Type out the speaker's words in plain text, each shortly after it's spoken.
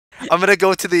I'm gonna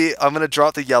go to the. I'm gonna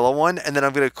drop the yellow one, and then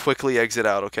I'm gonna quickly exit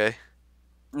out. Okay.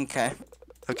 Okay.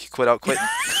 Okay. Quit out. Quit.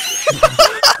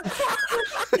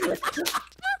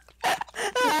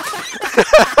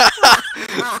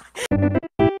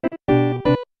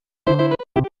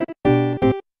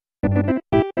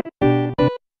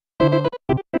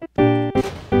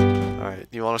 All right.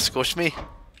 You want to squish me?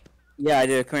 Yeah, I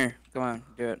do. Come here. Come on.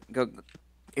 Do it. Go.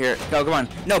 Here. Go. Come on.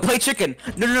 No, play chicken.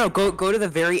 No. Go to the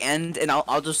very end, and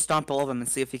I'll just stomp all of them and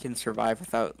see if you can survive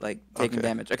without like taking Okay.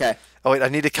 damage. Okay. Oh wait, I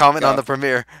need to comment on Go. the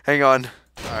premiere. Hang on.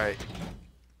 All right.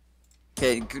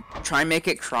 Okay. Try and make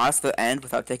it cross the end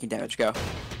without taking damage. Go.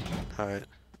 All right.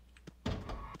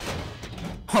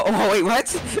 Oh wait,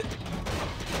 what?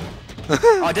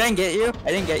 Oh, I didn't get you.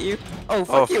 I didn't get you. Oh,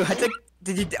 fuck Oh. you. I took.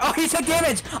 Did you? Oh, you took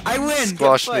damage. I win.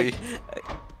 Squash Get me.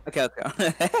 fucked. Okay, let's go.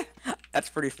 That's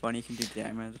pretty funny. You can do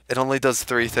damage. It only does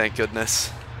 3, thank goodness.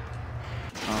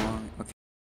 Oh, okay.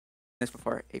 This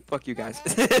before. Hey, fuck you guys.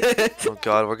 Oh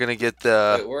god, we're gonna get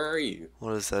the. Wait, where are you?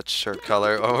 What is that shirt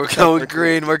color? Oh, we're going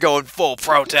green. We're going full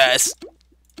protest.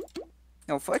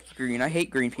 No, fuck green. I hate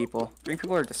green people. Green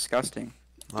people are disgusting.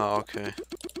 Oh, okay.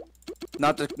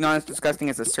 Not as disgusting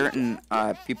as a certain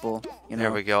people. You know.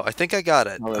 There we go. I think I got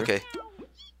it. Color. Okay.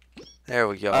 There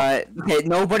we go. Okay,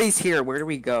 nobody's here. Where do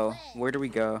we go? Where do we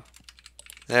go?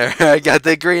 There, I got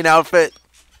the green outfit.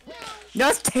 No,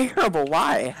 that's terrible.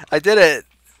 Why? I did it.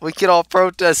 We can all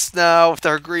protest now with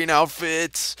our green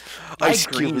outfits. Why Ice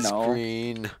Cube green, is though?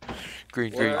 green.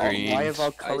 Green, Where are green, you? Why green. of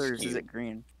all colors is Cube. it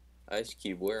green? Ice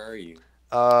Cube, where are you?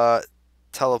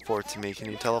 Teleport to me.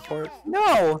 Can you teleport?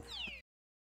 No.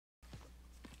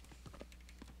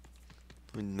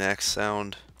 Max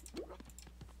sound.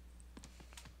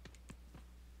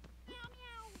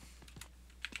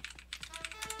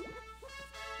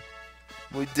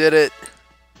 We did it.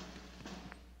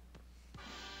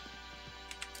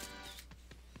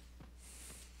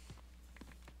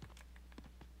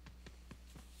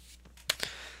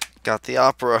 Got the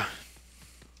opera.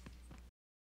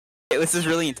 This is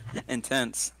really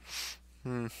intense.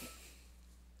 Hmm.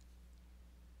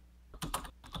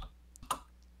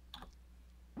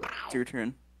 It's your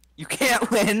turn. You can't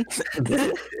win.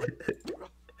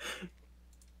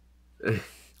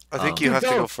 I think you have to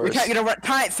go first. We can't get over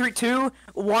time. 3, 2,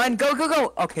 1,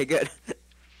 go. Okay, good.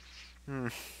 Hmm.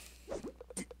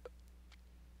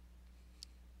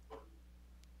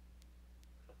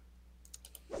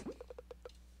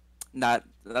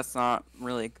 That's not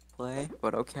really a play,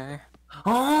 but okay.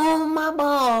 Oh, my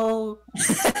ball!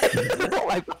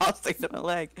 My ball sticks to my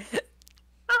leg.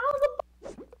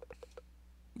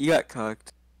 You got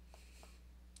cooked.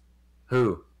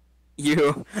 Who?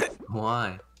 You.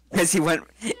 Why? Because you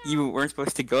weren't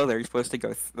supposed to go there. You're supposed to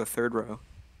go the third row.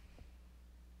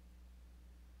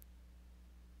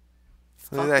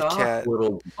 Look at that Fuck off, cat.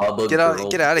 little Bubba Get girl.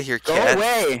 out! Get out of here, Go cat.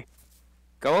 away.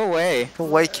 Go away. Go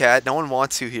away, cat. No one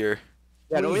wants you here.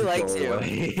 Yeah, nobody Please likes go you.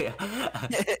 away.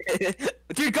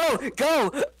 Dude,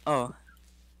 go! Oh.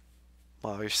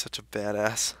 Wow, you're such a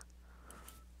badass.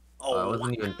 I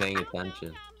wasn't even paying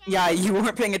attention. Yeah, you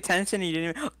weren't paying attention. You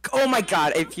didn't. Oh my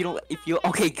god! If you,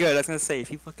 okay, good. I was gonna say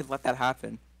if you fucking let that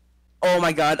happen. Oh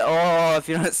my god! Oh, if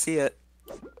you don't see it.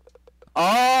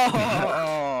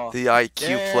 Oh. The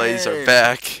IQ plays are Yay.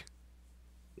 back.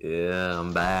 Yeah,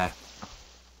 I'm back.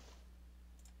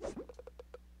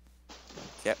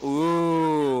 Yeah.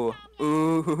 Ooh.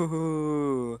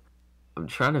 Ooh. I'm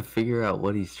trying to figure out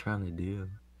what he's trying to do.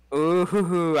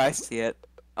 Ooh. I see it.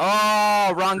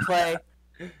 Oh, wrong play.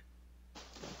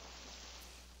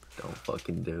 Don't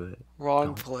fucking do it. Wrong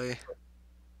Don't. play.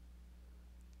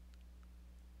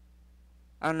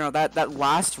 I don't know. That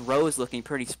last row is looking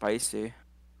pretty spicy.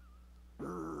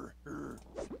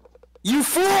 You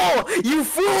fool! You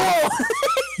fool!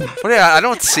 What? I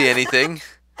don't see anything.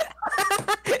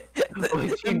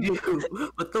 What you do?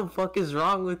 What the fuck is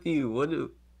wrong with you? What do?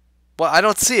 Well, I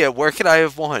don't see it. Where could I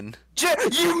have won? Why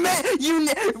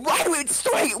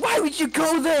would you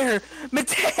go there,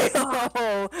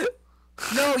 Mateo?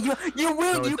 No, you win.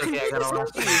 No, You it's can okay, I win got this all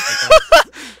movie.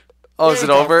 Oh, There is you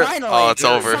it go, over? finally. Oh, it's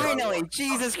over. Finally,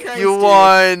 Jesus Christ. You dude.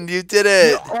 won. You did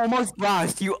You it. almost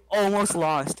lost. You almost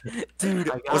lost, dude.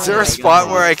 I got Was it, there I a got spot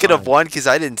it, where I it's could have fine. won? Because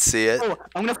I didn't see it. Oh,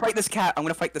 I'm gonna fight this cat.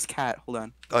 Hold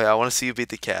on. Oh yeah, I want to see you beat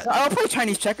the cat. I'll play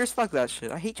Chinese checkers. Fuck that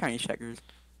shit. I hate Chinese checkers.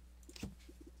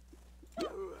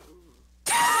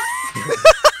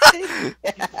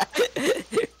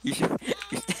 you, should,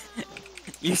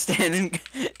 you stand in.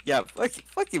 Yeah,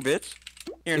 fuck you, bitch.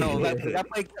 Here, no, we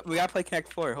gotta play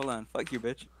Connect 4. Hold on. Fuck you,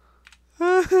 bitch.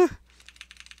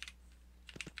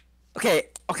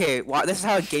 Okay, wow, this is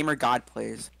how a gamer god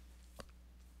plays.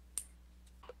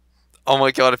 Oh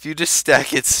my god, if you just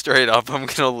stack it straight up, I'm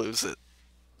gonna lose it.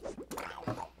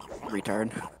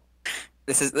 Retard.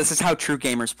 This is how true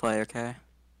gamers play, okay?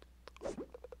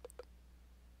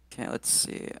 Okay, let's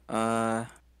see. Oh,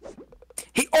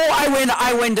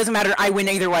 I win, doesn't matter, I win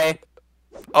either way.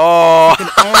 Oh!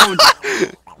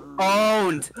 Fucking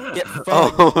owned! Get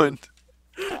fucked. Owned.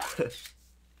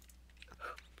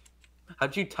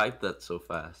 How'd you type that so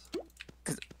fast?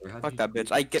 Fuck that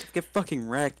bitch. I get fucking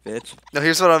wrecked, bitch. No,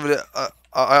 here's what I'm gonna.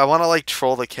 I wanna like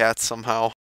troll the cat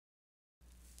somehow.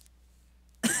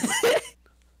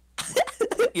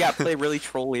 Yeah, play really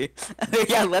trolly.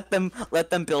 Yeah, let them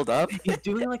build up. He's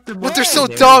doing like the But most they're so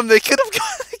generic- dumb. They could have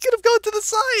gone to the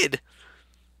side.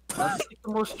 That's like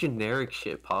the most generic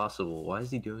shit possible. Why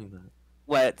is he doing that?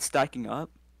 What, stacking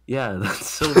up? Yeah, that's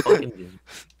so fucking good.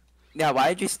 Yeah,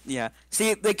 why did you? Yeah.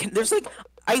 See, there's like,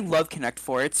 I love Connect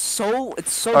 4. It's so All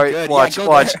right, good. watch, Yeah, go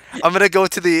watch. there. I'm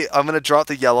gonna drop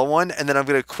the yellow one, and then I'm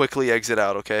gonna quickly exit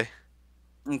out. Okay.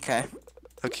 Okay.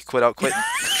 Okay, quit out, quit.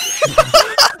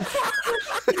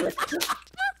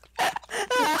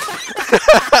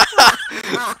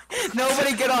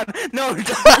 Nobody get on.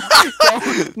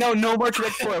 No, no more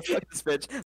Connect 4. Fuck this bitch.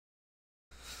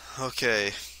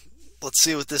 Okay, let's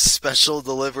see what this special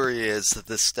delivery is that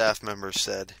this staff member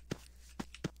said.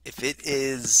 If it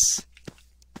is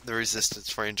the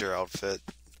Resistance Ranger outfit,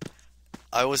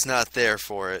 I was not there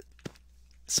for it.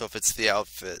 So if it's the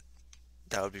outfit,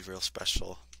 that would be real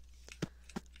special.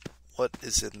 What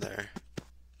is in there?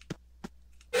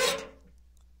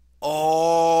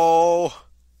 Oh!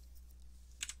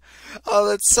 Oh,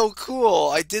 that's so cool!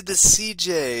 I did the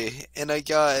CJ, and I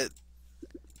got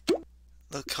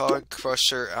the Cog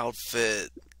Crusher outfit.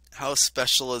 How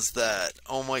special is that?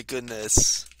 Oh my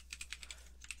goodness.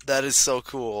 That is so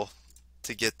cool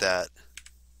to get that.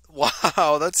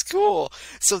 Wow, that's cool!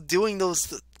 So doing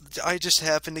those, I just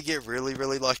happened to get really,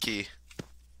 really lucky.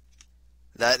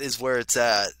 That is where it's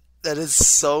at. That is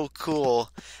so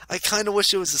cool. I kind of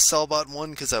wish it was a Cellbot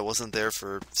one because I wasn't there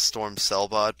for Storm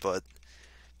Cellbot, but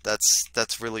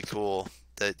that's really cool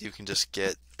that you can just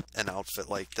get an outfit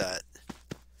like that.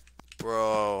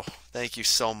 Bro, thank you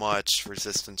so much,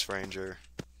 Resistance Ranger.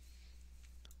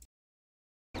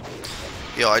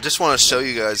 Yo, I just want to show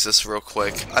you guys this real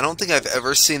quick. I don't think I've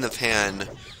ever seen the pan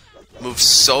move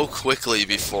so quickly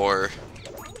before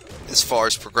as far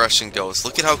as progression goes.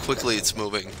 Look at how quickly it's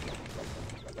moving.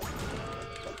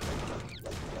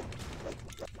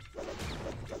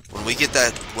 When we get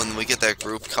that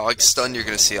group cog stun, you're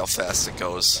gonna see how fast it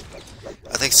goes.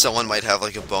 I think someone might have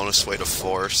like a bonus weight of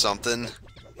 4 or something.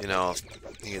 You know,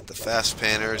 you get the fast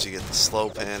panners, you get the slow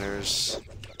panners.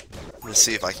 I'm gonna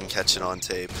see if I can catch it on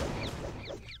tape.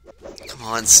 Come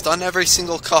on, stun every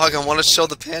single cog. I want to show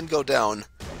the pan go down.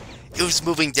 It was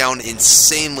moving down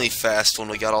insanely fast when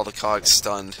we got all the cogs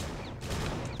stunned.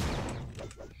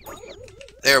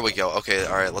 There we go. Okay,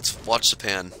 alright, let's watch the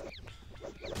pan.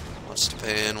 Watch the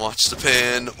pan, watch the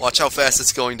pan. Watch how fast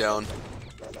it's going down.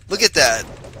 Look at that.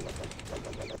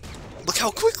 Look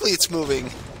how quickly it's moving.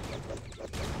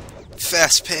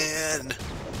 Fast pan.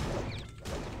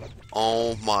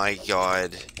 Oh my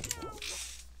god.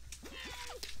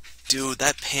 Dude,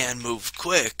 that pan moved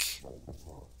quick.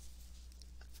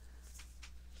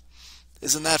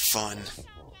 Isn't that fun?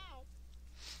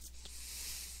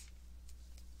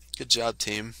 Good job,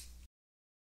 team.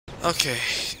 Okay.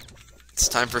 It's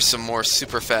time for some more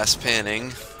super fast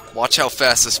panning. Watch how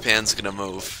fast this pan's gonna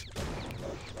move.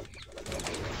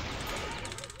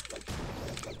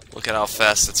 Look at how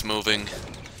fast it's moving.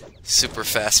 Super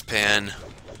fast pan.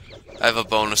 I have a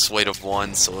bonus weight of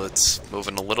 1, so it's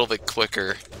moving a little bit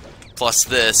quicker. Plus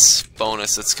this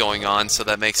bonus that's going on, so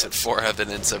that makes it 4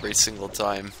 evidence every single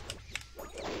time.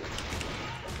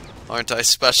 Aren't I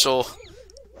special?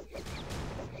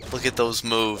 Look at those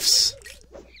moves.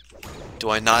 Do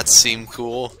I not seem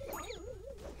cool?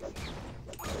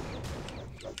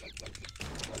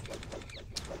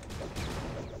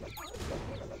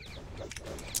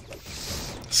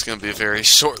 It's gonna be a very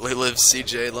shortly lived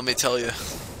CJ, let me tell you.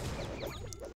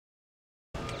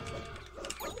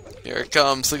 Here it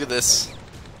comes, look at this.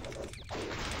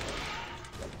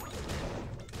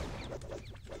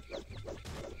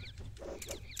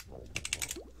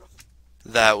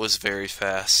 That was very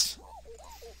fast.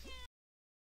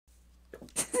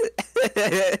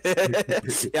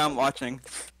 Yeah, I'm watching.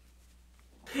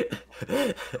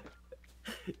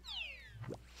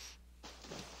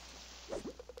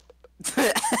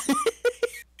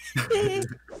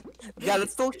 Yeah,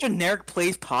 that's the most generic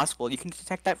plays possible. You can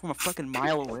detect that from a fucking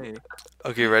mile away.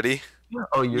 Okay, ready?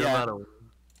 Oh, you're Yeah. about to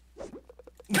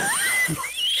win.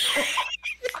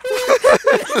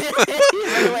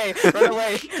 Run away! Run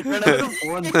away! Run away!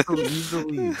 One so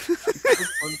easily.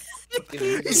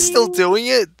 He's still doing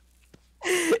it?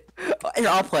 Here,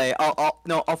 I'll play.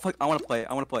 No, I want to play.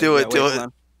 I want to play. Do Yeah, it, wait, do hold it.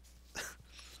 on.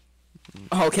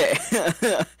 Okay.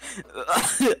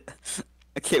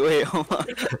 Okay, wait, hold on.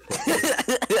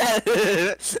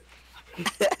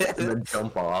 And then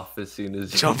jump off as soon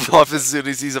as Jump off as soon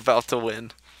as he's about to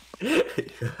win. Yeah,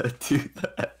 do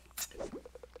that.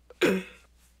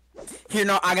 Here,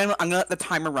 no, I'm gonna let the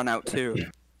timer run out too.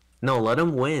 No, let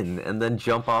him win and then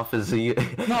jump off as he.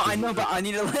 No, I know, but I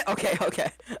need to let. Okay,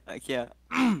 okay. Yeah.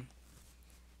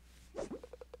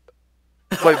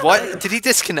 Wait, what? Did he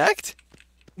disconnect?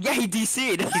 Yeah, he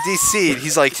DC'd. He DC'd.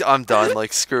 He's like, I'm done.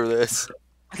 Like, screw this.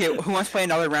 Okay, who wants to play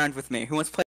another round with me? Who wants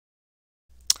to play?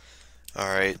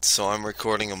 Alright, so I'm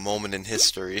recording a moment in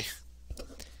history.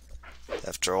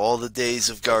 After all the days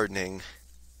of gardening,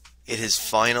 it is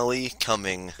finally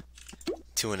coming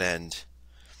to an end.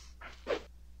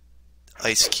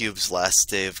 Ice Cube's last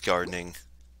day of gardening.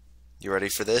 You ready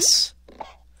for this?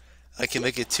 I can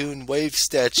make a Toon wave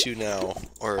statue now,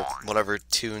 or whatever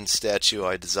Toon statue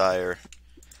I desire.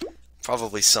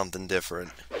 Probably something different.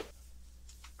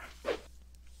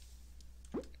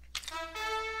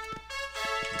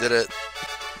 Did it.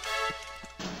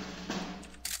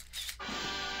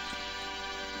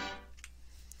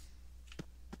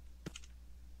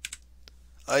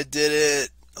 I did it!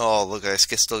 Oh, look, I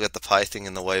still got the pie thing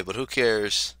in the way, but who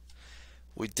cares?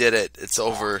 We did it. It's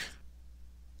over.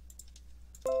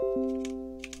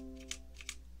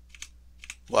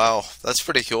 Wow, that's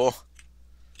pretty cool.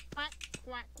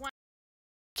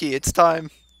 Key, it's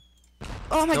time.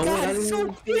 Oh my No, I god, didn't it's so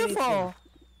even say beautiful.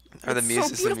 Are the It's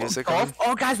music, is the beautiful. music Golf? on?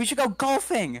 Oh, guys, we should go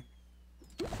golfing.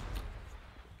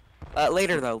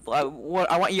 Later though. What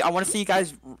I want to see you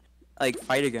guys like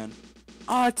fight again.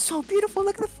 Oh, it's so beautiful.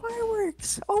 Look at the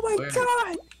fireworks. Oh my Where?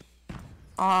 god.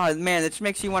 Oh man, it just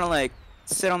makes you want to like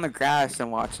sit on the grass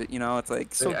and watch it. You know, it's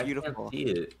like so Wait, I beautiful. can't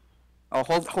see it. Oh,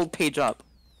 hold page up.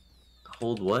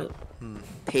 Hold what?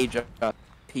 Page up.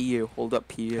 PU. Hold up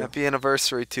PU. Happy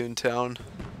anniversary, Toontown.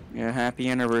 Yeah, happy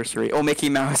anniversary. Oh, Mickey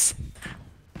Mouse.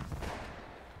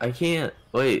 I can't.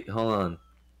 Wait, hold on.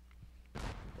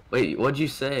 Wait, what'd you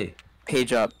say?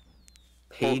 Page up.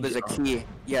 Page There's a up. key.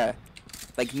 Yeah.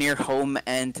 Like near home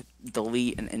and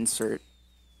delete and insert.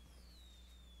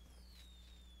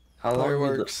 How long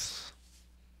Fireworks.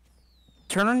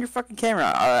 Turn on your fucking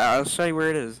camera. I'll show you where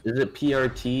it is. is it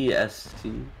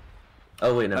PRTST?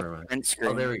 Oh wait, never mind. Print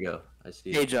screen. Oh, there we go. I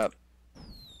see. Page up.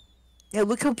 Yeah,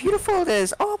 look how beautiful it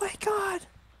is. Oh my god.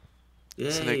 Yay,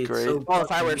 Isn't it it's great? so Oh, the fucking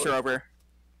fireworks are good. over.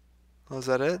 Oh, is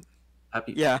that it?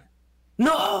 Happy. Yeah.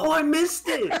 No, I missed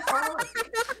it.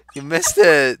 You missed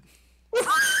it.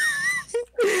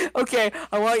 Okay,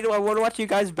 I want to watch you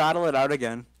guys battle it out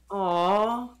again.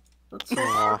 Aww. That's so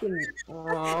Aw. fucking.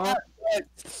 Aww.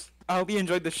 I hope you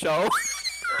enjoyed the show.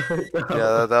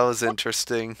 Yeah, that was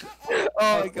interesting. Oh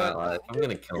my Fuck my god. life. I'm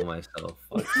gonna kill myself.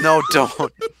 Fuck, No, don't.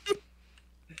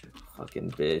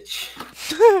 fucking bitch.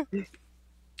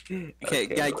 Okay,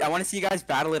 yeah, I want to see you guys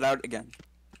battle it out again.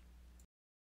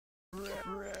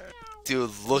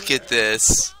 Dude, look at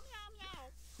this.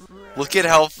 Look at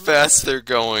how fast they're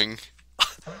going.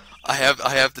 I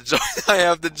have to join. I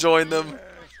have to join them.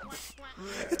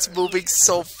 It's moving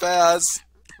so fast.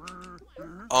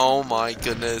 Oh my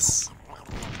goodness.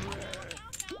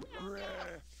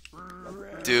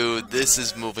 Dude, this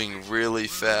is moving really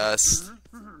fast.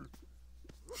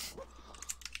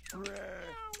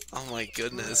 Oh my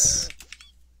goodness.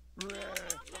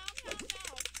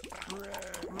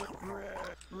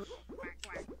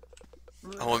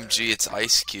 OMG, it's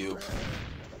Ice Cube.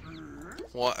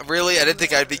 What? Really? I didn't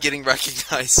think I'd be getting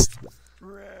recognized.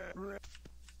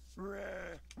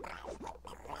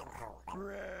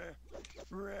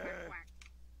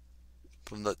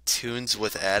 From the Tunes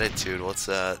with Attitude, what's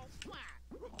that?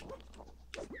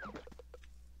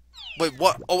 Wait,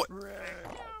 what? Oh,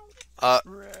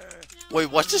 wait,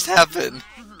 what just happened?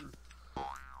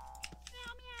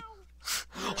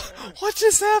 What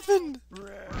just happened?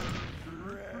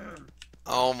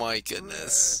 Oh my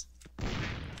goodness.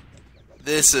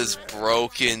 This is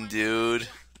broken, dude.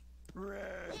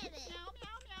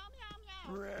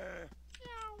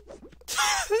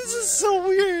 This is so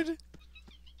weird.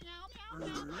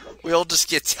 We all just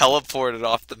get teleported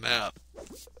off the map.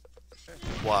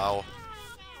 Wow.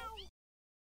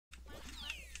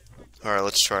 Alright,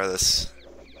 let's try this.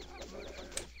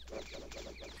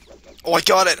 Oh, I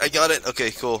got it! I got it! Okay,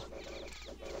 cool.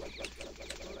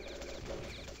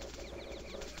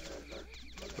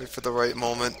 Wait for the right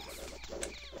moment.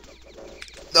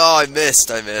 Oh, I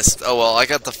missed. Oh well, I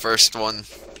got the first one.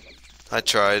 I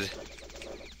tried.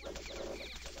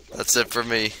 That's it for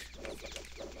me.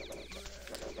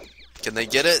 Can they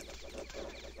get it?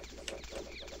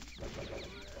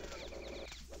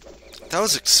 That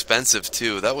was expensive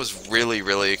too. That was really,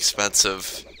 really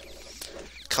expensive.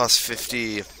 Cost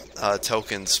 50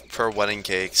 tokens per wedding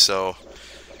cake, so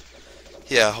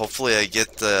yeah, hopefully I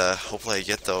get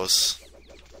those.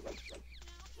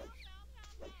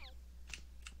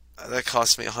 That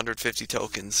cost me 150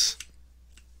 tokens.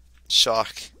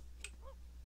 Shock.